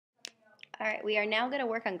All right, we are now going to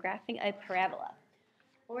work on graphing a parabola.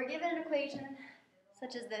 When we're given an equation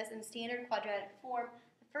such as this in standard quadratic form,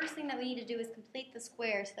 the first thing that we need to do is complete the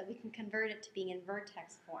square so that we can convert it to being in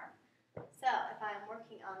vertex form. So if I'm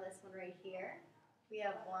working on this one right here, we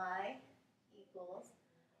have y equals,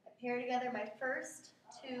 I pair together my first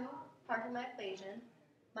two parts of my equation.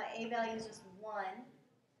 My a value is just 1,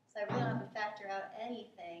 so I really don't have to factor out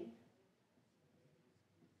anything.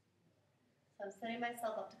 So I'm setting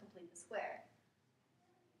myself up to complete the square.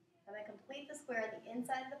 I'm going to complete the square on the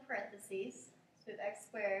inside of the parentheses. So we have x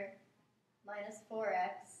squared minus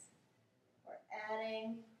 4x. We're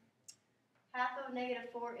adding half of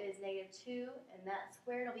negative 4 is negative 2, and that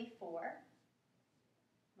squared will be 4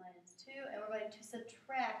 minus 2. And we're going to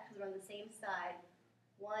subtract, because we're on the same side,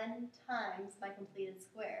 1 times my completed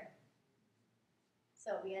square.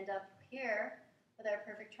 So we end up here with our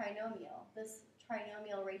perfect trinomial. This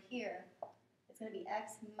trinomial right here is going to be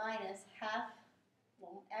x minus half,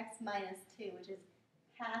 well, x minus 2, which is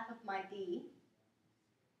half of my b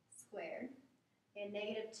squared, and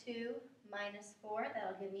negative 2 minus 4,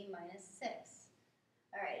 that'll give me minus 6.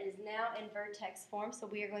 All right, it is now in vertex form, so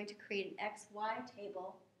we are going to create an xy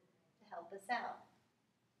table to help us out.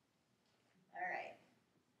 All right.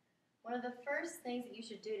 One of the first things that you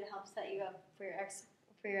should do to help set you up for your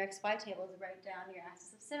xy table is write down your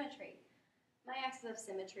axis of symmetry. My axis of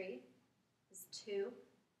symmetry is 2,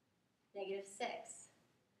 negative 6.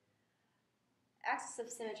 Axis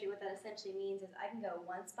of symmetry, what that essentially means is I can go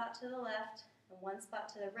one spot to the left and one spot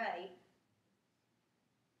to the right,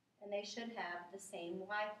 and they should have the same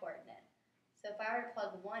y coordinate. So if I were to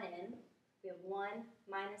plug 1 in, we have 1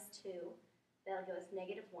 minus 2, that'll give us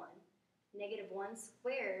negative 1. Negative 1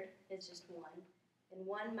 squared is just 1, and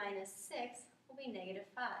 1 minus 6 will be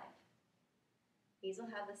negative 5. These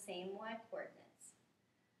will have the same y coordinates.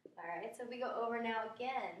 All right, so if we go over now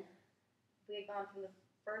again, we had gone from the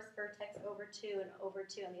first vertex over 2 and over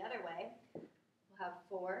 2 on the other way, we'll have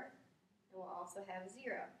 4, and we'll also have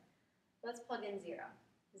 0. Let's plug in 0.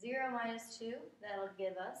 0 minus 2, that'll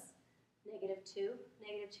give us negative 2.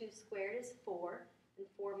 Negative 2 squared is 4, and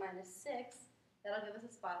 4 minus 6, that'll give us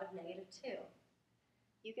a spot of negative 2.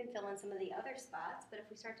 You can fill in some of the other spots, but if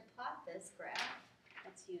we start to plot this graph,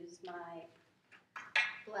 let's use my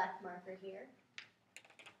black marker here.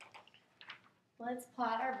 Let's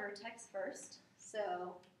plot our vertex first.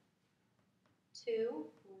 So 2,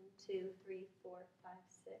 1, 2, 3, 4, 5,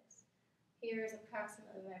 6. Here's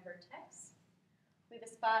approximately my vertex. We have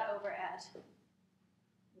a spot over at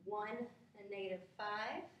 1 and negative 5.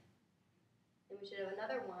 And we should have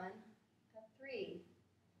another one at 3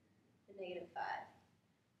 and negative 5.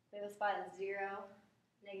 We have a spot at 0,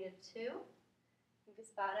 negative 2. We have a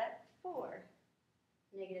spot at 4,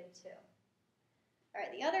 negative 2. All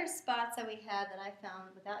right, the other spots that we had that I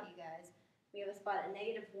found without you guys, we have a spot at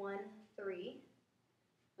negative 1, 3.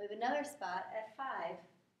 We have another spot at 5,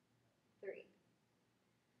 3.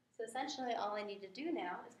 So essentially all I need to do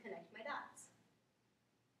now is connect my dots,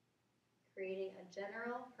 creating a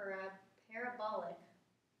general parabolic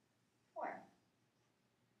form.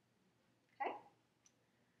 Okay?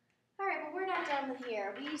 All right, but we're not done with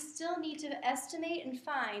here. We still need to estimate and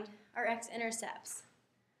find our x-intercepts.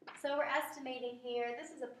 So we're estimating here, this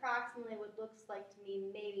is approximately what looks like to me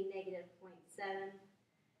maybe negative 0.7,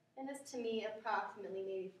 and this to me approximately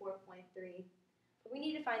maybe 4.3. But we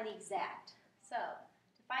need to find the exact. So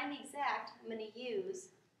to find the exact, I'm going to use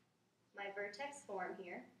my vertex form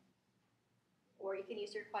here, or you can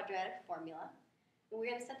use your quadratic formula. And we're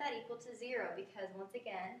going to set that equal to 0 because once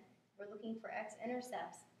again, we're looking for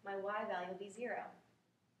x-intercepts. My y value will be 0.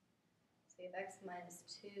 So we have x minus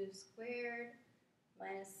 2 squared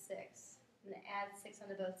minus 6. I'm going to add 6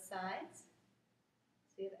 onto both sides.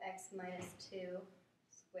 So we have x minus 2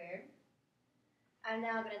 squared. I'm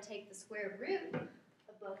now going to take the square root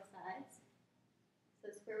of both sides. So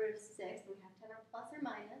the square root of 6, we have to have our plus or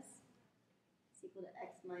minus. It's equal to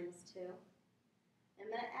x minus 2. And I'm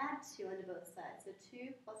going to add 2 onto both sides. So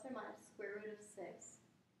 2 plus or minus square root of 6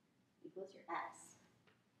 equals your x.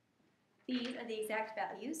 These are the exact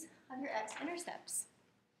values of your x-intercepts.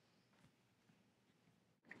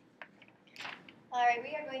 All right,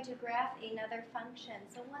 we are going to graph another function.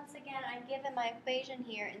 So once again, I'm given my equation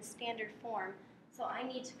here in standard form, so I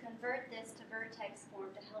need to convert this to vertex form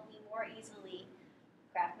to help me more easily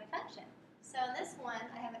graph my function. So in this one,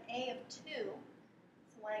 I have an a of 2.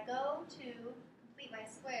 So when I go to complete my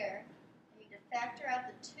square, I need to factor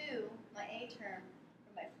out the 2, my a term,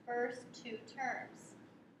 from my first 2 terms,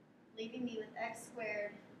 leaving me with x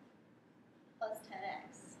squared plus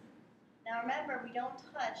 10x. Now remember, we don't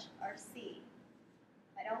touch our c.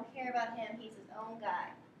 I don't care about him, he's his own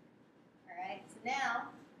guy. All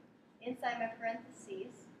inside my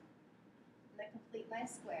parentheses. I'm going to complete my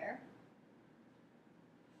square.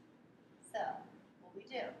 So, what we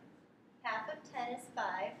do? Half of 10 is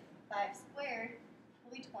 5. 5 squared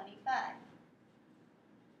will be 25.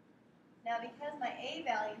 Now, because my a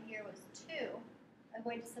value here was 2, I'm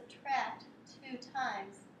going to subtract 2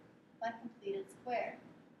 times my completed square.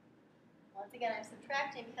 Once again, I'm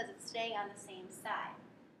subtracting because it's staying on the same side.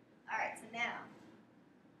 Alright, so now,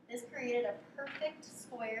 this created a perfect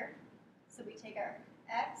square. So we take our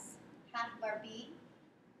x, half of our b,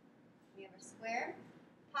 we have our square,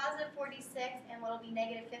 positive 46, and what will be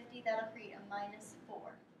negative 50, that'll create a minus 4.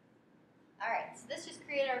 Alright, so this just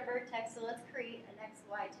created our vertex, so let's create an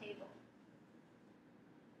xy table.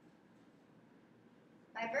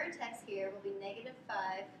 My vertex here will be negative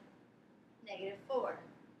 5, negative 4.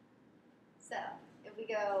 So, if we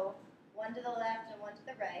go one to the left and one to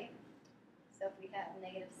the right, so if we have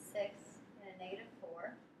negative 6 and a negative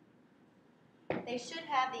 4, they should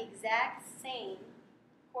have the exact same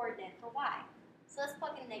coordinate for y. So let's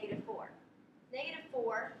plug in negative 4. Negative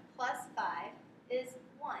 4 plus 5 is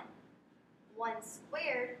 1. 1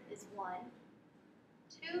 squared is 1.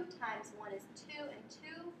 2 times 1 is 2,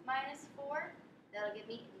 and 2 minus 4, that'll give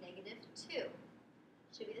me negative 2.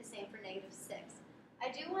 Should be the same for negative 6.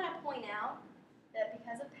 I do want to point out that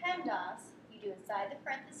because of PEMDAS, you do inside the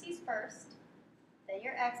parentheses first, then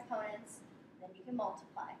your exponents, then you can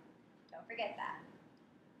multiply. Don't forget that.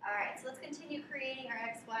 Alright, so let's continue creating our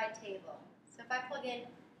xy table. So if I plug in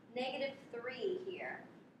negative 3 here,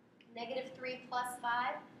 negative 3 plus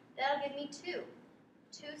 5, that'll give me 2.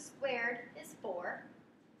 2 squared is 4.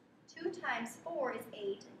 2 times 4 is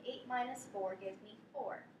 8, and 8 minus 4 gives me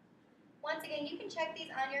 4. Once again, you can check these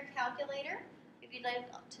on your calculator if you'd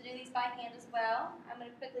like to do these by hand as well. I'm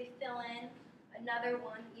going to quickly fill in another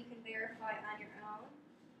one you can verify on your own.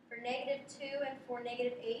 For negative 2 and for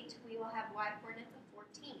negative 8, we will have y coordinates of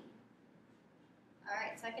 14.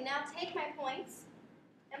 Alright, so I can now take my points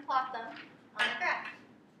and plot them on the graph.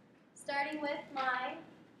 Starting with my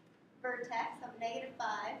vertex of negative 5,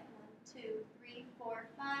 1, 2, 3, 4,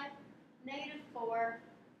 5, negative 4,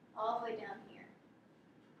 all the way down here.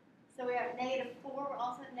 So we are at negative 4, we're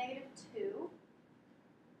also at negative 2.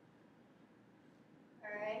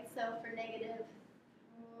 Alright, so for negative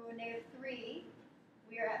 3,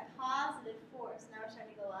 we are at positive 4, so now we're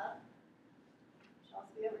starting to go up. It should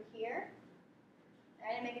also be over here.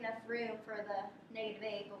 I didn't make enough room for the negative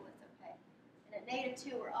 8, but it's okay. And at negative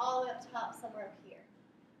 2, we're all the way up top somewhere up here.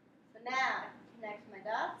 So now I can connect my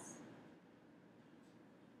dots.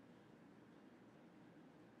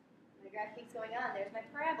 The graph keeps going on. There's my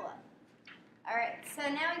parabola. Alright, so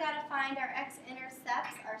now we got to find our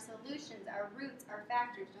x-intercepts, our solutions, our roots, our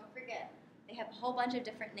factors. Don't forget, they have a whole bunch of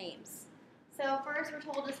different names. So first we're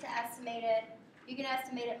told us to estimate it. You can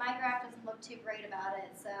estimate it. My graph doesn't look too great about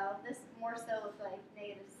it, so this more so looks like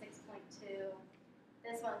negative 6.2.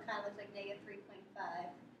 This one kind of looks like negative 3.5.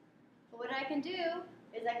 But what I can do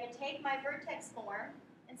is I can take my vertex form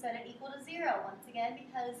and set it equal to 0 once again,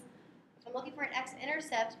 because if I'm looking for an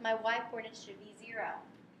x-intercept, my y-coordinate should be 0.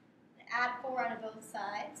 Add 4 onto both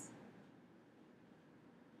sides.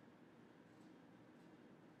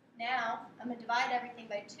 Now, I'm going to divide everything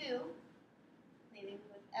by 2, leaving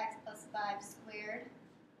with x plus 5 squared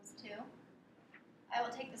equals 2. I will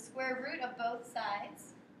take the square root of both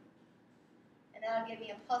sides, and that'll give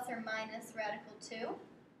me a plus or minus radical 2.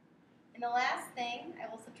 And the last thing,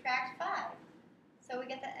 I will subtract 5. So we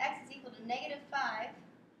get that x is equal to negative 5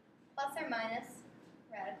 plus or minus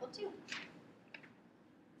radical 2.